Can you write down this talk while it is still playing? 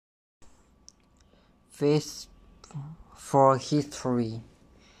face for history.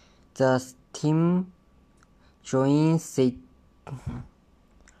 The team joined the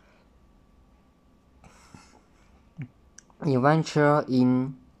adventure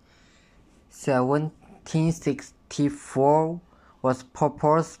in 1764 was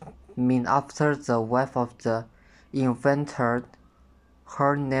proposed named after the wife of the inventor.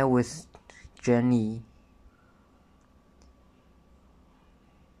 Her name was Jenny.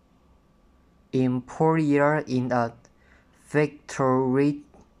 Employees in a factory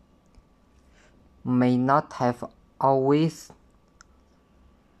may not have always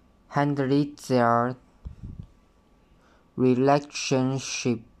handled their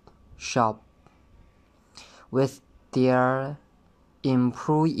relationship with their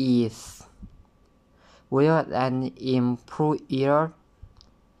employees. While an employer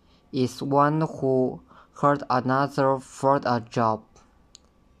is one who hired another for a job,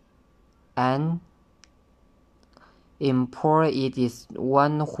 an employee is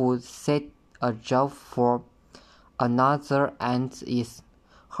one who set a job for another and is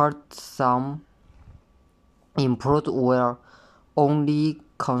hired. Some employees were only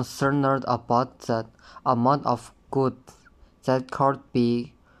concerned about the amount of goods that could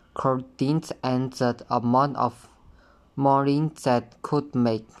be produced and the amount of money that could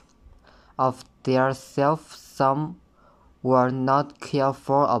make of themselves. Some were not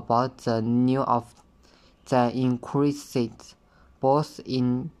careful about the news of the increased both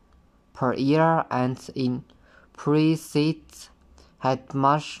in per year and in employees had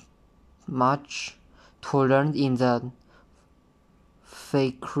much to learn in the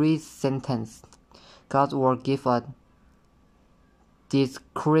factory sentence. God will give a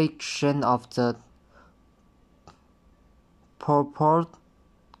description of the purport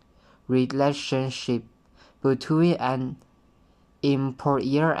relationship between an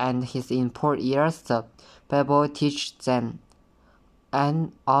employer and his employers. The Bible teaches them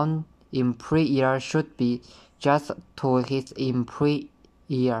an employer should be just to his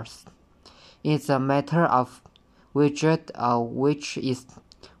employers. It's a matter of wages, which is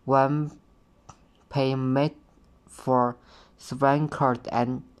one payment for swankered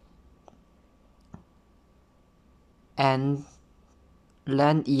and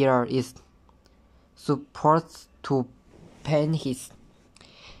landlord is supposed to pay his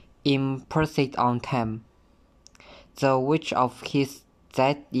employees on time. The wage of his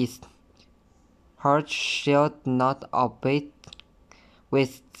that is heart shall not obey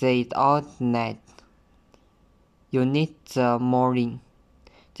without net. You need the morning.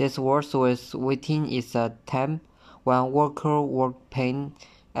 This verse was written is a time when workers were paid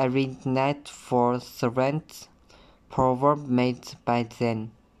every night for servants. Proverb made by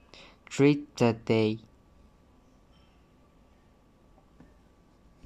them. Treat the day.